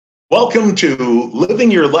Welcome to Living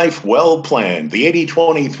Your Life Well Planned, the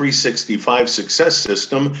 80-20-365 Success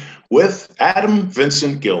System with Adam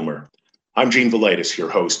Vincent Gilmer. I'm Gene Velitis, your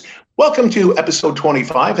host. Welcome to episode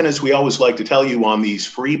 25. And as we always like to tell you on these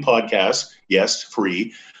free podcasts, yes,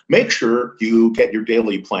 free, make sure you get your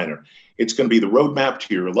daily planner. It's going to be the roadmap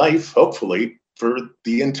to your life, hopefully, for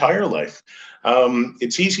the entire life.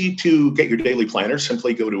 It's easy to get your daily planner.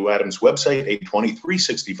 Simply go to Adam's website,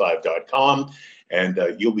 80-20-365.com. And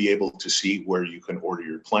you'll be able to see where you can order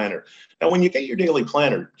your planner. Now, when you get your daily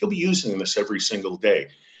planner, you'll be using this every single day.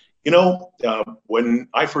 You know, when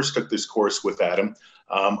I first took this course with Adam,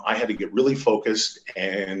 I had to get really focused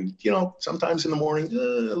and, sometimes in the morning,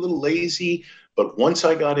 a little lazy. But once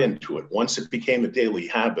I got into it, once it became a daily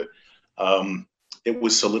habit, it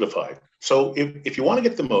was solidified. So if you want to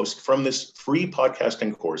get the most from this free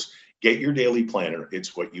podcasting course, get your daily planner.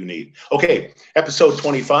 It's what you need. Okay, episode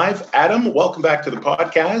 25. Adam, welcome back to the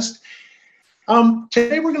podcast.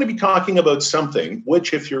 Today we're going to be talking about something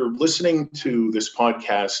which, if you're listening to this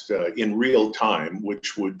podcast in real time,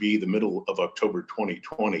 which would be the middle of October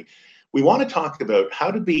 2020, we want to talk about how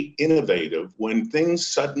to be innovative when things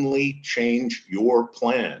suddenly change your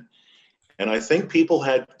plan. And I think people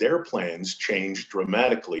had their plans changed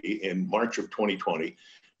dramatically in March of 2020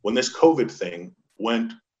 when this COVID thing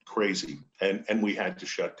went crazy and we had to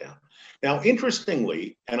shut down. Now,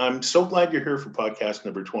 interestingly, and I'm so glad you're here for podcast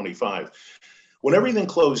number 25, when everything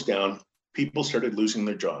closed down, people started losing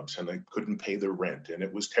their jobs and they couldn't pay their rent and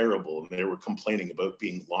it was terrible and they were complaining about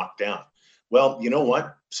being locked down. Well, you know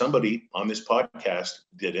what? Somebody on this podcast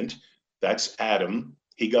didn't. That's Adam.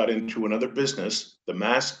 He got into another business, the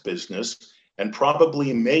mask business, and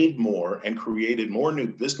probably made more and created more new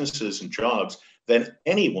businesses and jobs than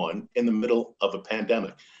anyone in the middle of a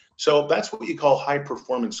pandemic. So that's what you call high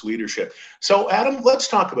performance leadership. So Adam, let's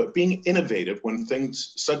talk about being innovative when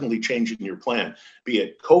things suddenly change in your plan, be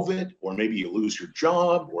it COVID, or maybe you lose your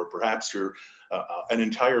job, or perhaps you're an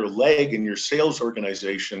entire leg in your sales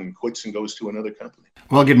organization quits and goes to another company.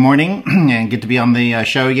 Well, good morning and good to be on the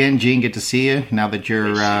show again. Gene, good to see you now that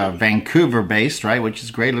you're Vancouver based, right? Which is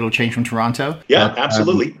a great little change from Toronto. Yeah,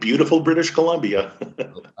 absolutely. Beautiful British Columbia.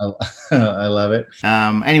 I love it.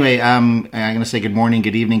 Anyway, I'm going to say good morning,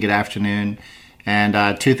 good evening, good afternoon.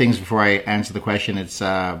 And two things before I answer the question. It's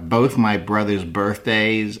both my brother's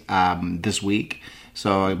birthdays this week.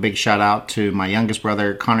 So a big shout out to my youngest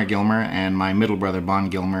brother, Connor Gilmer, and my middle brother, Bon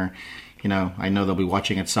Gilmer. You know, I know they'll be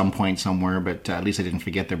watching at some point somewhere, but at least I didn't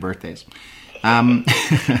forget their birthdays.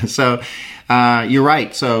 So you're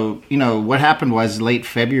right. So, what happened was late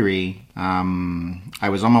February, I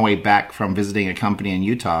was on my way back from visiting a company in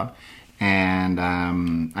Utah, and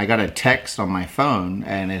I got a text on my phone,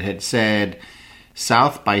 and it had said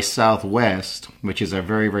South by Southwest, which is a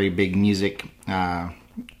very, very big music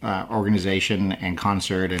organization and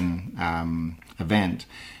concert and event,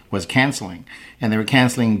 was canceling, and they were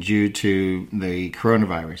canceling due to the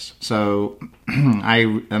coronavirus. So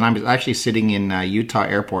I was actually sitting in Utah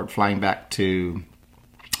airport flying back to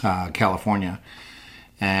California,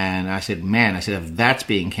 and I said, if that's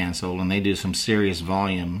being canceled and they do some serious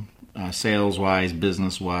volume sales wise,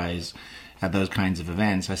 business wise at those kinds of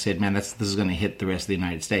events, I said, this is going to hit the rest of the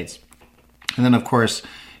United States. And then of course,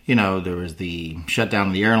 there was the shutdown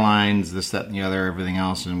of the airlines, this, that, and the other, everything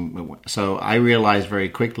else. And so I realized very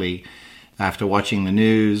quickly after watching the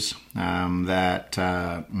news that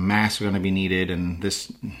masks are going to be needed, and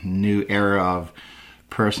this new era of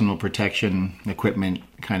personal protection equipment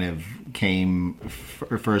kind of came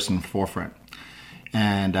first in forefront.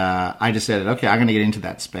 And I just said, okay, I'm going to get into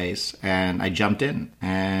that space. And I jumped in.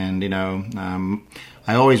 And,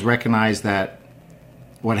 I always recognize that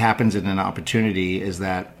what happens in an opportunity is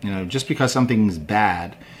that, just because something's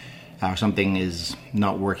bad, or something is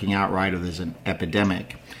not working out right, or there's an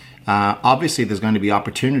epidemic, obviously there's going to be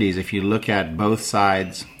opportunities if you look at both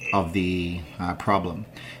sides of the problem.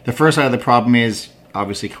 The first side of the problem is,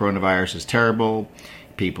 obviously, coronavirus is terrible.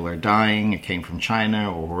 People are dying. It came from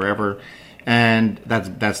China or wherever. And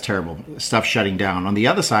that's terrible. Stuff shutting down. On the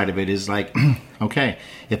other side of it is like, okay,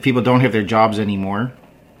 if people don't have their jobs anymore,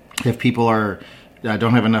 if people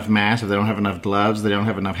don't have enough masks, if they don't have enough gloves, they don't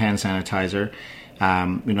have enough hand sanitizer,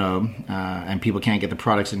 and people can't get the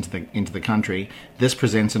products into the country, this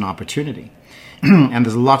presents an opportunity. And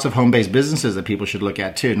there's lots of home-based businesses that people should look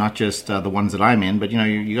at too, not just the ones that I'm in, but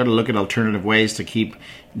you got to look at alternative ways to keep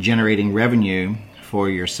generating revenue for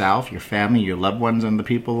yourself, your family, your loved ones, and the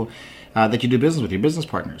people that you do business with, your business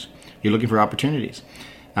partners. You're looking for opportunities.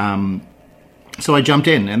 So I jumped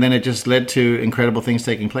in, and then it just led to incredible things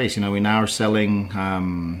taking place. We now are selling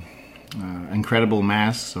incredible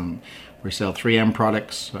masks, and We sell 3M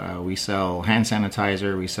products. We sell hand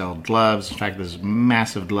sanitizer. We sell gloves. In fact, there's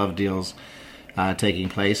massive glove deals taking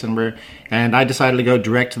place, and I decided to go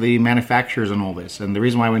direct to the manufacturers on all this. And the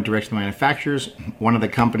reason why I went direct to the manufacturers, one of the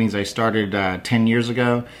companies I started 10 years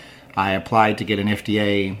ago, I applied to get an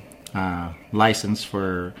FDA license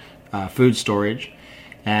for food storage,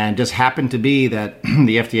 and just happened to be that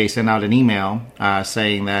the FDA sent out an email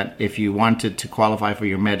saying that if you wanted to qualify for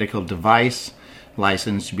your medical device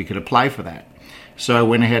license, we could apply for that. So I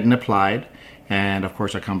went ahead and applied. And of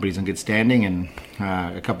course, our company's in good standing. And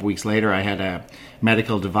a couple weeks later, I had a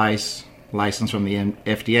medical device license from the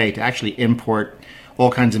FDA to actually import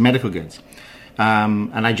all kinds of medical goods.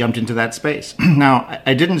 And I jumped into that space. Now,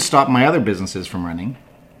 I didn't stop my other businesses from running.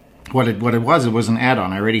 What it was an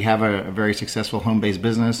add-on. I already have a very successful home-based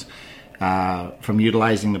business from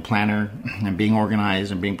utilizing the planner and being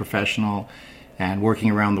organized and being professional and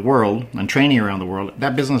working around the world and training around the world.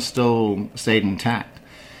 That business still stayed intact.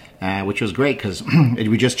 Which was great because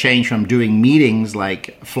we just changed from doing meetings,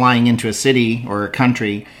 like flying into a city or a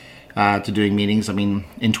country, to doing meetings. I mean,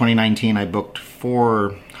 in 2019, I booked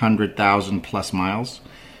 400,000 plus miles,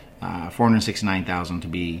 469,000 to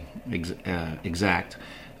be exact,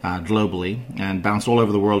 globally, and bounced all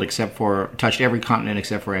over the world touched every continent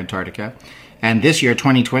except for Antarctica. And this year,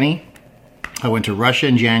 2020, I went to Russia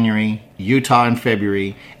in January, Utah in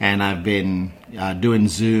February, and I've been doing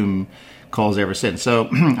Zoom calls ever since. So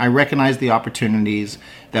I recognize the opportunities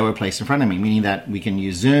that were placed in front of me, meaning that we can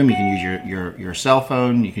use Zoom, you can use your cell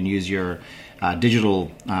phone, you can use your digital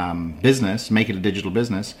business, make it a digital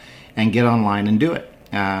business, and get online and do it.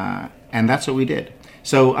 And that's what we did.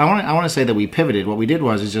 So I want to say that we pivoted. What we did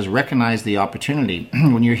is just recognize the opportunity.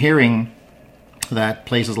 When you're hearing that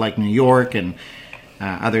places like New York and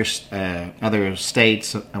other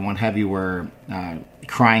states and what have you were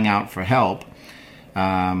crying out for help,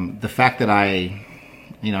 the fact that I,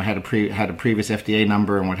 had a previous FDA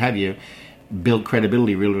number and what have you, built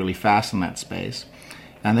credibility really, really fast in that space.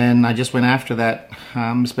 And then I just went after that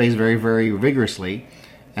space very, very vigorously.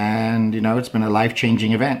 And, it's been a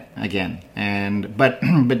life-changing event again. And but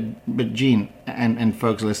Gene and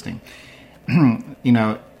folks listening,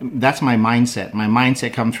 that's my mindset. My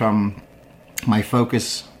mindset comes from my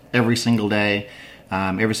focus every single day.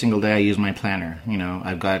 Every single day I use my planner.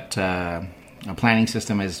 I've got a planning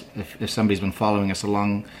system. As if somebody's been following us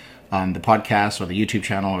along on the podcast or the YouTube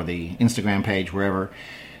channel or the Instagram page, wherever,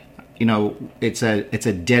 it's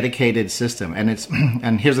a dedicated system. And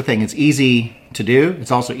and here's the thing, it's easy to do.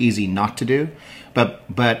 It's also easy not to do.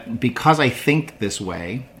 But because I think this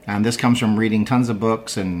way, and this comes from reading tons of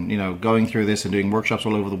books and, going through this and doing workshops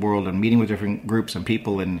all over the world and meeting with different groups and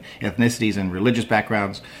people and ethnicities and religious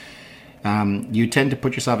backgrounds, you tend to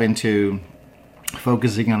put yourself into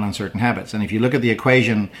focusing on uncertain habits. And if you look at the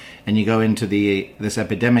equation and you go into this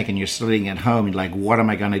epidemic and you're sitting at home, you're like, what am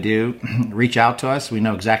I going to do? Reach out to us. We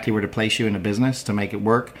know exactly where to place you in a business to make it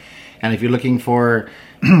work. And if you're looking for,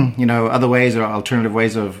 other ways or alternative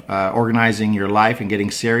ways of organizing your life and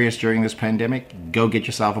getting serious during this pandemic, go get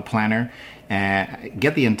yourself a planner and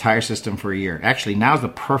get the entire system for a year. Actually, now's the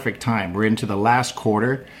perfect time. We're into the last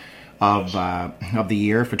quarter of the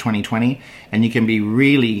year for 2020, and you can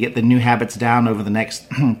get the new habits down over the next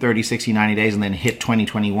 30, 60, 90 days, and then hit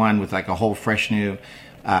 2021 with like a whole fresh new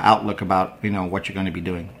outlook about what you're going to be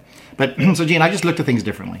doing. But so Gene, I just looked at things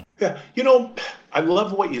differently. Yeah, I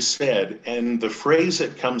love what you said, and the phrase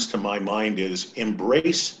that comes to my mind is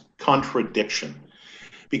embrace contradiction,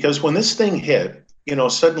 because when this thing hit,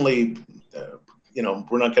 suddenly.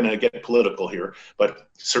 We're not going to get political here, but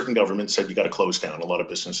certain governments said you got to close down. A lot of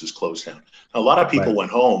businesses closed down. A lot of people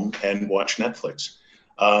went home and watched Netflix.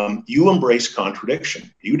 You embrace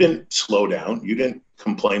contradiction. You didn't slow down. You didn't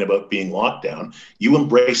complain about being locked down. You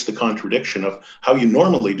embraced the contradiction of how you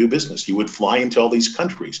normally do business. You would fly into all these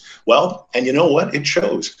countries. Well, and you know what? It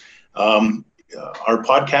shows. Our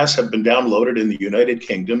podcasts have been downloaded in the United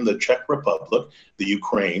Kingdom, the Czech Republic, the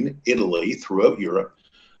Ukraine, Italy, throughout Europe,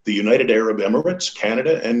 the United Arab Emirates,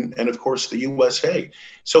 Canada, and of course the USA.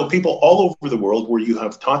 So people all over the world where you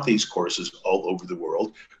have taught these courses all over the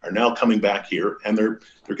world are now coming back here, and they're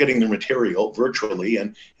getting their material virtually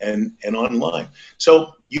and online.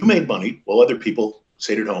 So you made money while other people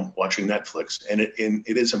stayed at home watching Netflix, and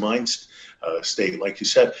it is a mind state, like you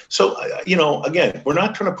said. So again, we're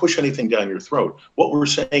not trying to push anything down your throat. What we're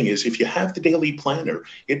saying is, if you have the daily planner,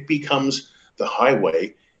 it becomes the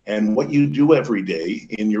highway. And what you do every day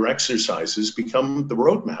in your exercises become the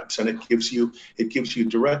roadmaps, and it gives you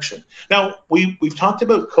direction. Now, we've talked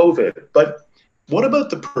about COVID, but what about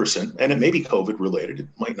the person, and it may be COVID related, it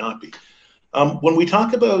might not be, When we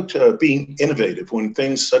talk about being innovative, when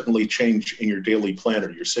things suddenly change in your daily planner,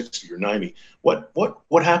 you're 60 or 90,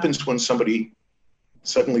 what happens when somebody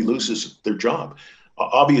suddenly loses their job?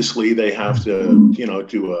 Obviously, they have to,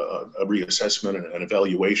 do a reassessment and an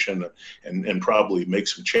evaluation and probably make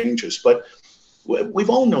some changes. But we've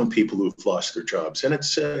all known people who've lost their jobs, and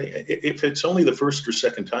it's if it's only the first or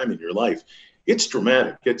second time in your life, it's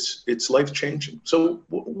dramatic. It's life changing. So,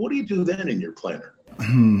 what do you do then in your planner?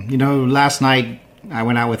 Last night I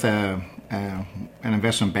went out with an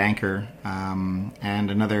investment banker and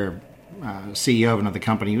another CEO of another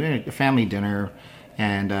company. We had a family dinner,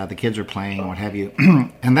 and the kids were playing, what have you.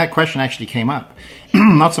 And that question actually came up,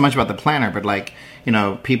 not so much about the planner, but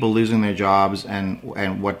people losing their jobs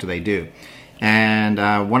and what do they do. And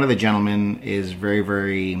one of the gentlemen is very,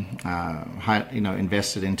 very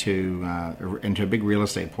invested into a big real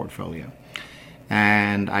estate portfolio.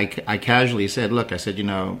 And I casually said, look, I said, it's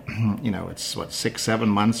 6-7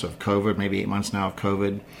 months of COVID, maybe 8 months now of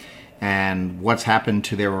COVID, and what's happened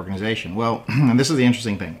to their organization? Well, and this is the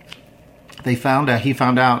interesting thing. He found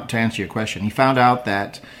out, to answer your question, he found out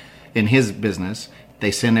that in his business,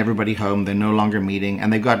 they send everybody home, they're no longer meeting,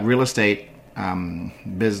 and they've got real estate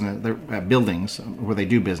business buildings where they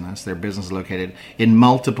do business. Their business is located in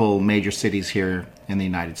multiple major cities here in the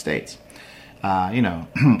United States.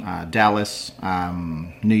 Dallas,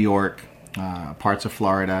 New York, parts of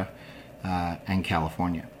Florida, and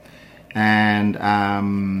California. And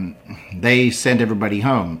they sent everybody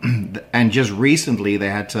home. And just recently they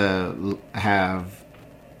had to have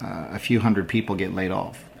a few hundred people get laid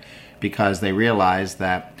off because they realized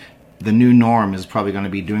that the new norm is probably going to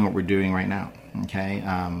be doing what we're doing right now, okay?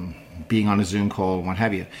 Being on a Zoom call and what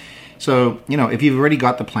have you. So, if you've already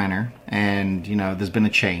got the planner and, there's been a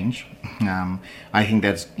change, I think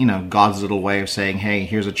that's, God's little way of saying, hey,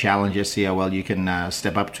 here's a challenge, just see how well you can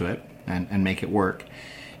step up to it and make it work.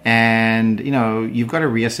 And, you've got to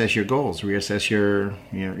reassess your goals, reassess your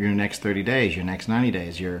next 30 days, your next 90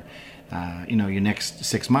 days, your next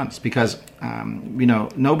 6 months, because,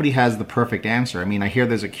 nobody has the perfect answer. I mean, I hear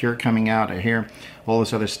there's a cure coming out. I hear all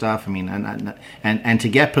this other stuff. I mean, and to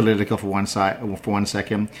get political for one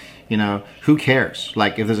second, who cares?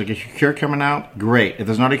 Like, if there's a cure coming out, great. If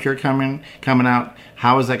there's not a cure coming out,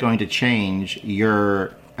 how is that going to change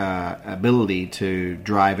your ability to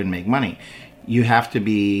drive and make money? You have to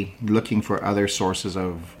be looking for other sources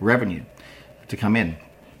of revenue to come in.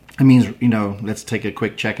 It means, let's take a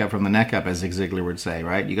quick checkup from the neck up, as Zig Ziglar would say,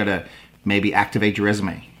 right? You got to maybe activate your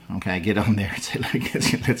resume, okay? Get on there and say,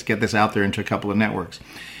 let's get this out there into a couple of networks.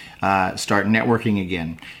 Start networking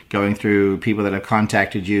again, going through people that have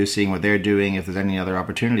contacted you, seeing what they're doing, if there's any other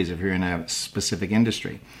opportunities, if you're in a specific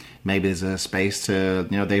industry. Maybe there's a space to,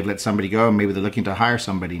 they've let somebody go, maybe they're looking to hire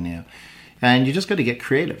somebody new. And you just got to get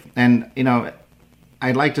creative. And,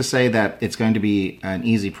 I'd like to say that it's going to be an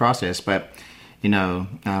easy process, but,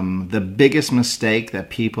 the biggest mistake that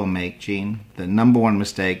people make, Gene, the number one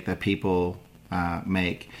mistake that people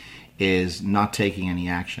make is not taking any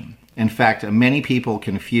action. In fact, many people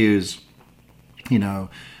confuse,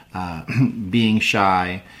 being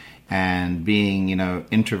shy and being,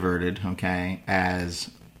 introverted, okay, as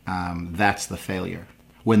that's the failure.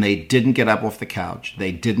 When they didn't get up off the couch,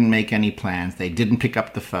 they didn't make any plans, they didn't pick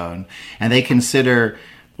up the phone, and they consider,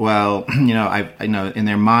 well, I know in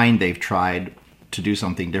their mind they've tried to do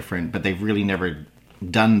something different, but they've really never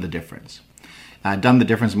done the difference. Done the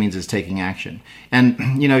difference means it's taking action,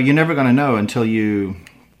 and you're never going to know until you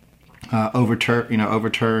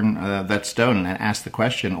overturn that stone and ask the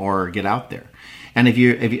question or get out there. And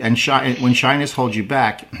when shyness holds you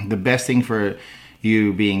back, the best thing for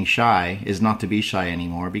you being shy is not to be shy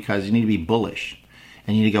anymore, because you need to be bullish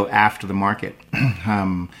and you need to go after the market.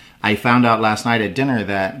 I found out last night at dinner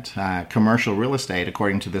that commercial real estate,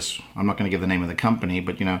 according to this, I'm not going to give the name of the company,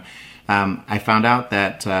 but I found out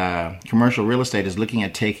that commercial real estate is looking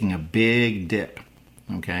at taking a big dip,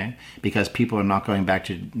 okay, because people are not going back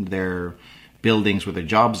to their buildings where their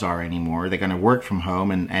jobs are anymore. They're going to work from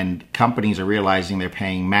home, and companies are realizing they're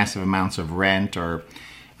paying massive amounts of rent or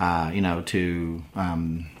to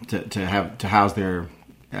house their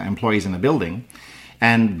employees in the building,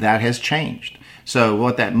 and that has changed. So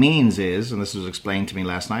what that means is, and this was explained to me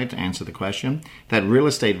last night to answer the question, that real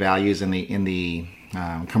estate values in the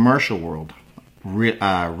commercial world,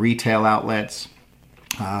 retail outlets,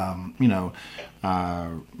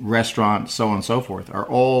 restaurants, so on and so forth, are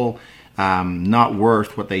all not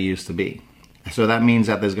worth what they used to be. So that means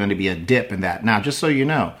that there's going to be a dip in that. Now, just so you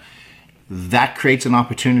know, that creates an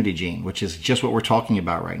opportunity, Gene, which is just what we're talking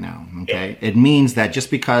about right now. Okay, it means that just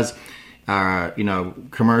because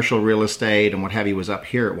commercial real estate and what have you was up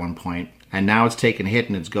here at one point, and now it's taken a hit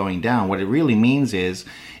and it's going down. What it really means is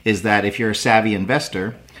that if you're a savvy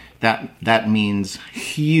investor, that means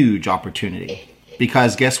huge opportunity,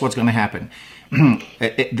 because guess what's going to happen?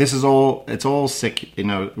 It's all sick,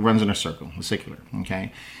 it runs in a circle, secular,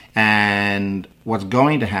 okay? And what's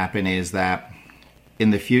going to happen is that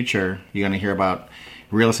in the future, you're going to hear about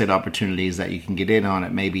real estate opportunities that you can get in on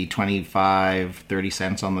at maybe 25, 30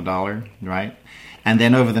 cents on the dollar, right? And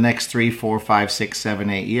then over the next 3, 4, 5, 6, 7,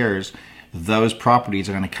 8 years, those properties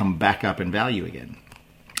are going to come back up in value again.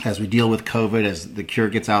 As we deal with COVID, as the cure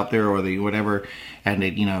gets out there, or the whatever, and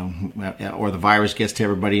or the virus gets to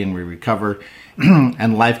everybody and we recover,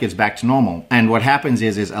 and life gets back to normal. And what happens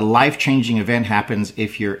is a life-changing event happens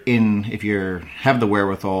if you have the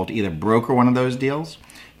wherewithal to either broker one of those deals,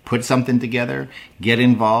 put something together, get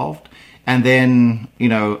involved, and then,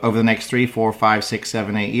 over the next 3, 4, 5, 6,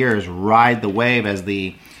 7, 8 years, ride the wave as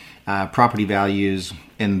the property values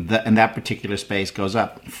in that particular space goes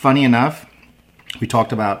up. Funny enough, we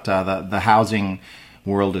talked about the housing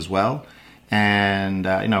world as well, and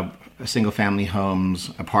single family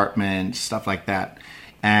homes, apartments, stuff like that.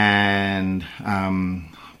 And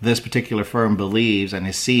this particular firm believes and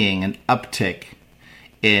is seeing an uptick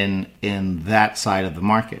in that side of the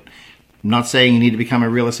market. I'm not saying you need to become a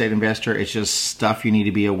real estate investor. It's just stuff you need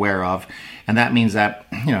to be aware of, and that means that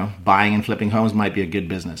buying and flipping homes might be a good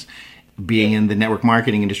business. Being in the network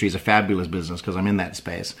marketing industry is a fabulous business because I'm in that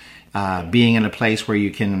space. Being in a place where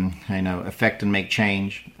you can, affect and make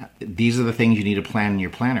change. These are the things you need to plan in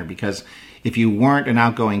your planner, because if you weren't an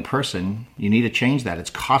outgoing person, you need to change that.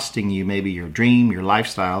 It's costing you maybe your dream, your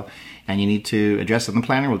lifestyle, and you need to address it. And the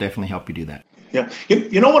planner will definitely help you do that. Yeah.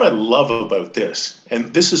 You know what I love about this,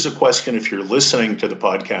 and this is a question if you're listening to the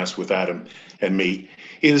podcast with Adam and me,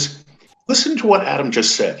 is listen to what Adam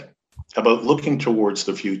just said about looking towards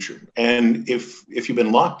the future. And if you've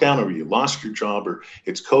been locked down or you lost your job or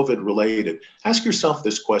it's COVID related, ask yourself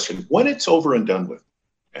this question: when it's over and done with,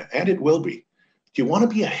 and it will be, do you want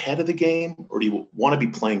to be ahead of the game or do you want to be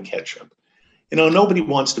playing catch up? Nobody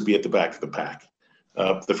wants to be at the back of the pack.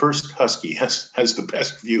 The first Husky has the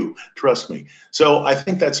best view, trust me. So I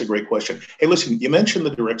think that's a great question. Hey, listen, you mentioned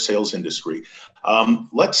the direct sales industry.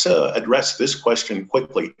 Let's address this question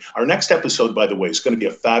quickly. Our next episode, by the way, is going to be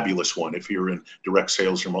a fabulous one if you're in direct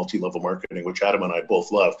sales or multi-level marketing, which Adam and I both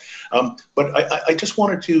love. But I just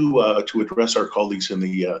wanted to address our colleagues in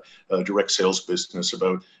the direct sales business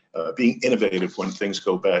about being innovative when things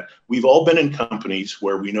go bad. We've all been in companies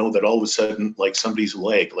where we know that all of a sudden, like somebody's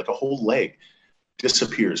leg, like a whole leg,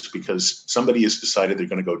 disappears because somebody has decided they're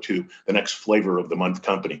going to go to the next flavor of the month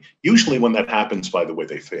company. Usually when that happens, by the way,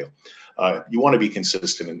 they fail. You want to be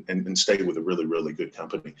consistent and stay with a really, really good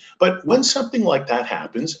company. But when something like that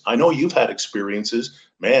happens, I know you've had experiences,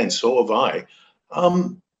 man, so have I.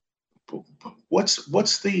 What's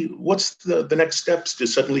the next steps to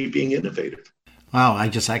suddenly being innovative? Wow, I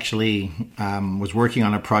just actually was working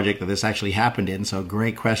on a project that this actually happened in, so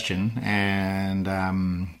great question.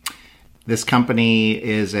 And this company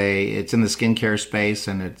it's in the skincare space,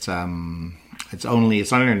 and it's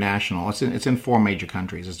not international. It's in 4 major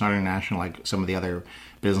countries. It's not international like some of the other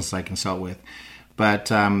businesses I consult with.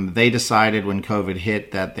 But they decided when COVID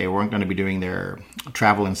hit that they weren't going to be doing their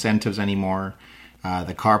travel incentives anymore.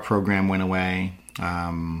 The car program went away.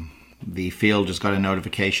 The field just got a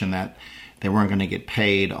notification that they weren't going to get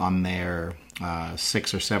paid on their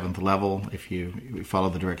 6th or 7th level. If you follow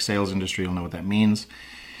the direct sales industry, you'll know what that means.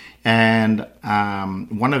 And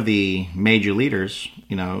one of the major leaders,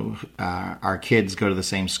 our kids go to the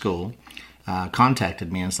same school,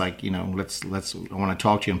 contacted me and it's like, I want to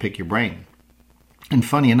talk to you and pick your brain. And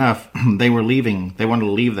funny enough, they wanted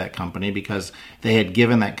to leave that company because they had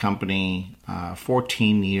given that company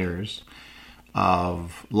 14 years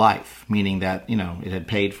of life, meaning that, it had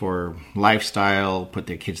paid for lifestyle, put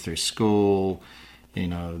their kids through school,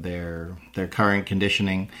 their current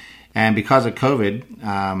conditioning. And because of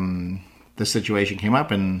COVID, the situation came up,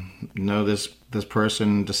 and this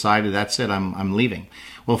person decided, that's it, I'm leaving.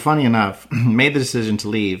 Well, funny enough, made the decision to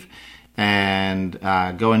leave and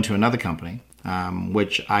go into another company,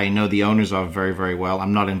 which I know the owners of very, very well.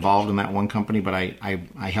 I'm not involved in that one company, but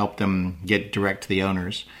I helped them get direct to the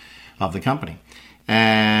owners of the company.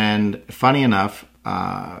 And funny enough,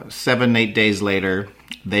 7-8 days later,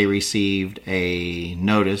 they received a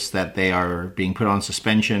notice that they are being put on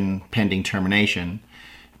suspension pending termination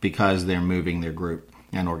because they're moving their group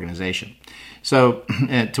and organization. So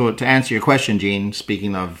to answer your question, Gene,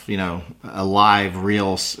 speaking of, a live,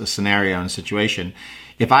 real scenario and situation,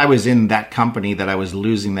 if I was in that company that I was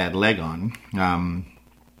losing that leg on,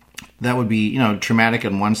 that would be, traumatic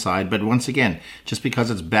on one side. But once again, just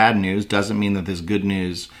because it's bad news doesn't mean that there's good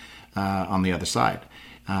news on the other side.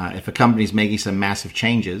 If a company's making some massive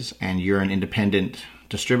changes and you're an independent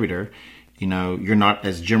distributor, you're not,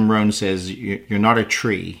 as Jim Rohn says, you're not a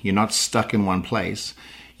tree. You're not stuck in one place.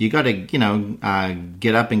 You got to,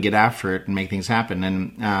 get up and get after it and make things happen.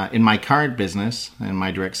 And in my current business, in my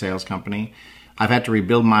direct sales company, I've had to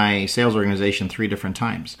rebuild my sales organization 3 different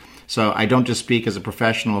times. So I don't just speak as a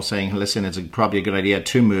professional saying, listen, it's probably a good idea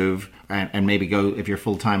to move and maybe go, if you're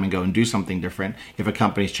full-time, and go and do something different. If a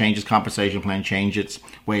company's changed its compensation plan, change its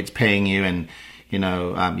way it's paying you, and you're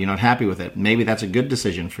not happy with it, maybe that's a good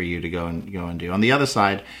decision for you to go and do. On the other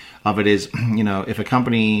side of it is, if a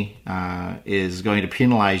company is going to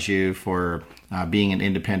penalize you for being an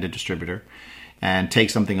independent distributor and take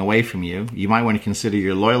something away from you, you might want to consider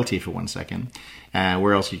your loyalty for 1 second,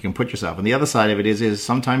 where else you can put yourself. And the other side of it is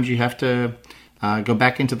sometimes you have to go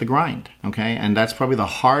back into the grind, okay? And that's probably the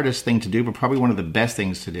hardest thing to do, but probably one of the best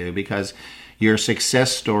things to do, because your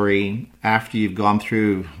success story after you've gone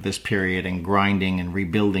through this period and grinding and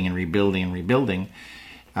rebuilding and rebuilding and rebuilding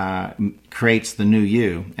creates the new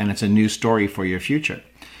you, and it's a new story for your future.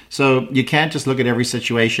 So you can't just look at every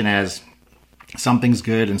situation as something's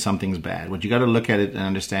good and something's bad. What you got to look at it and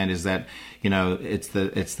understand is that, it's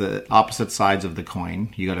the opposite sides of the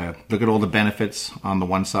coin. You got to look at all the benefits on the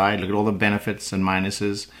one side, look at all the benefits and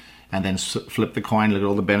minuses, and then flip the coin, look at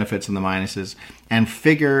all the benefits and the minuses, and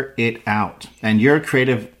figure it out. And you're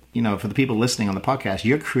creative. For the people listening on the podcast,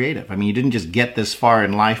 you're creative. I mean, you didn't just get this far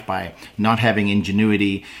in life by not having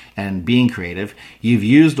ingenuity and being creative. You've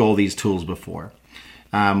used all these tools before.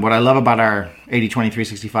 What I love about our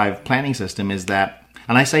 80/20/365 planning system is that,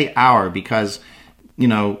 and I say our because,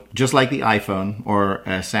 just like the iPhone or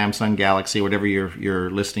a Samsung Galaxy, whatever you're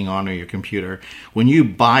listening on, or your computer, when you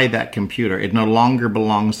buy that computer, it no longer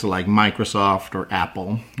belongs to like Microsoft or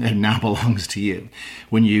Apple. It now belongs to you.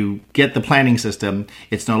 When you get the planning system,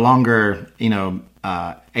 it's no longer,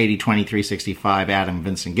 80/20/365 Adam,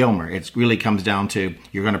 Vincent Gilmer. It really comes down to,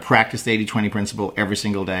 you're going to practice the 80/20 principle every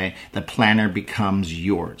single day. The planner becomes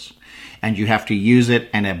yours. And you have to use it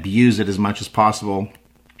and abuse it as much as possible,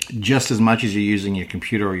 just as much as you're using your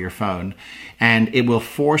computer or your phone. And it will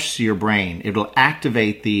force your brain. It will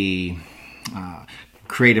activate the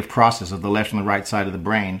creative process of the left and the right side of the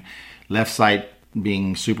brain. Left side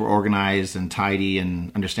being super organized and tidy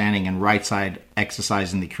and understanding, and right side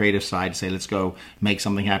exercising the creative side to say, let's go make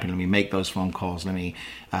something happen. Let me make those phone calls. Let me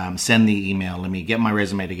send the email. Let me get my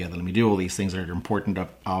resume together. Let me do all these things that are important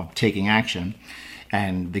of taking action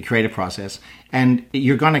and the creative process. And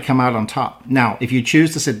you're going to come out on top. Now, if you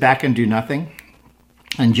choose to sit back and do nothing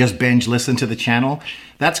and just binge listen to the channel,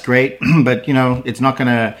 that's great. But, it's not going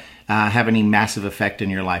to have any massive effect in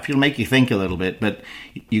your life. It'll make you think a little bit, but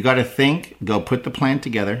you got to think, go put the plan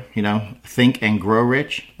together, Think and Grow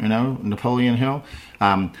Rich, Napoleon Hill.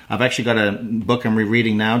 I've actually got a book I'm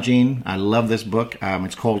rereading now, Gene. I love this book.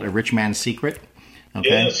 It's called A Rich Man's Secret. Okay.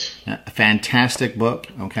 Yes. A fantastic book.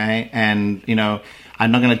 Okay. And,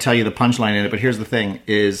 I'm not going to tell you the punchline in it, but here's the thing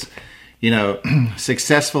is,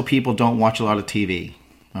 successful people don't watch a lot of TV.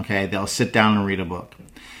 Okay. They'll sit down and read a book.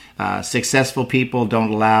 Successful people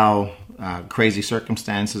don't allow crazy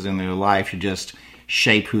circumstances in their life to just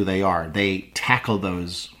shape who they are. They tackle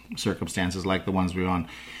those circumstances like the ones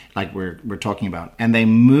we're talking about, and they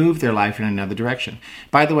move their life in another direction.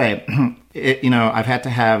 By the way, I've had to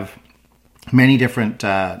have many different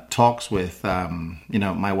talks with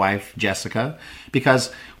my wife Jessica,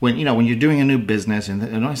 because when you're doing a new business, and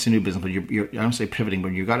I don't say new business, but I don't say pivoting,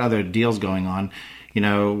 but you've got other deals going on.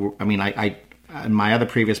 I in my other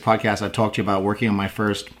previous podcast, I talked to you about working on my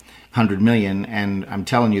first 100 million, and I'm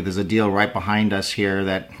telling you, there's a deal right behind us here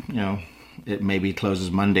that it maybe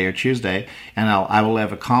closes Monday or Tuesday, and I will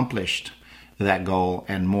have accomplished that goal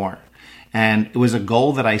and more. And it was a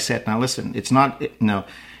goal that I set. Now listen, it's not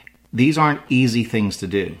these aren't easy things to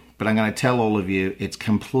do, but I'm going to tell all of you it's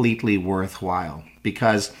completely worthwhile,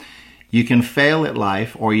 because you can fail at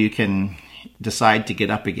life, or you can decide to get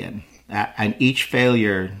up again. And each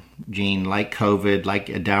failure, Gene, like COVID, like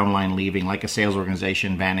a downline leaving, like a sales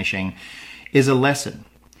organization vanishing, is a lesson.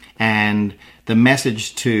 And the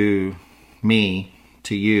message to me,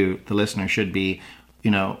 to you, the listener, should be,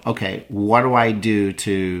 okay, what do I do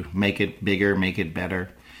to make it bigger, make it better,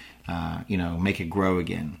 make it grow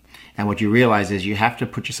again? And what you realize is you have to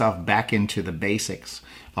put yourself back into the basics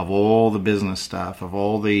of all the business stuff, of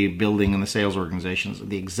all the building and the sales organizations,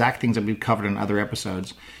 the exact things that we've covered in other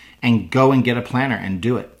episodes, and go and get a planner and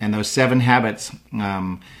do it. And those 7 habits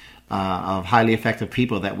of highly effective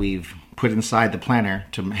people that we've put inside the planner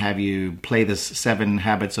to have you play this 7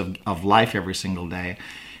 habits of life every single day,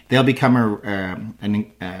 they'll become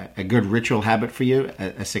a good ritual habit for you,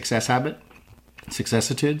 a success habit,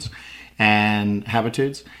 successitudes and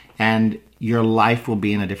habitudes, and your life will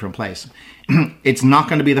be in a different place. It's not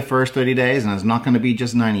going to be the first 30 days, and it's not going to be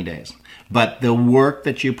just 90 days. But the work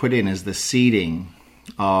that you put in is the seeding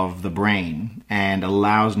of the brain and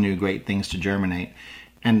allows new great things to germinate.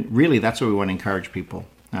 And really, that's what we want to encourage people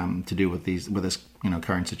to do with this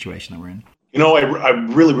current situation that we're in. I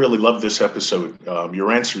really, really love this episode.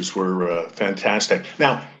 Your answers were fantastic.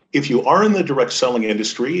 Now, if you are in the direct selling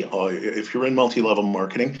industry, if you're in multi-level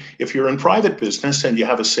marketing, if you're in private business and you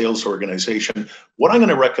have a sales organization, what I'm going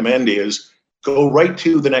to recommend is go right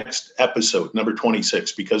to the next episode, number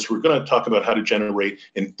 26, because we're going to talk about how to generate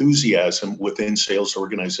enthusiasm within sales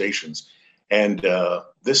organizations. And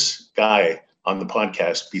this guy on the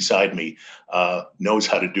podcast beside me knows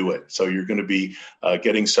how to do it. So you're going to be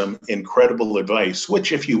getting some incredible advice,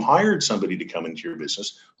 which if you hired somebody to come into your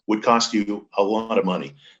business would cost you a lot of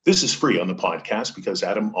money. This is free on the podcast because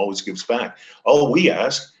Adam always gives back. All we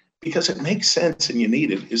ask, because it makes sense and you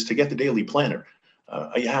need it, is to get the daily planner.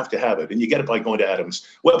 You have to have it, and you get it by going to Adam's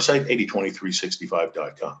website,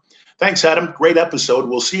 802365.com. Thanks, Adam. Great episode.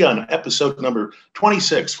 We'll see you on episode number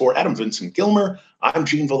 26. For Adam Vincent Gilmer, I'm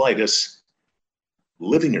Gene Velitis.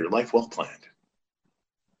 Living your life well planned.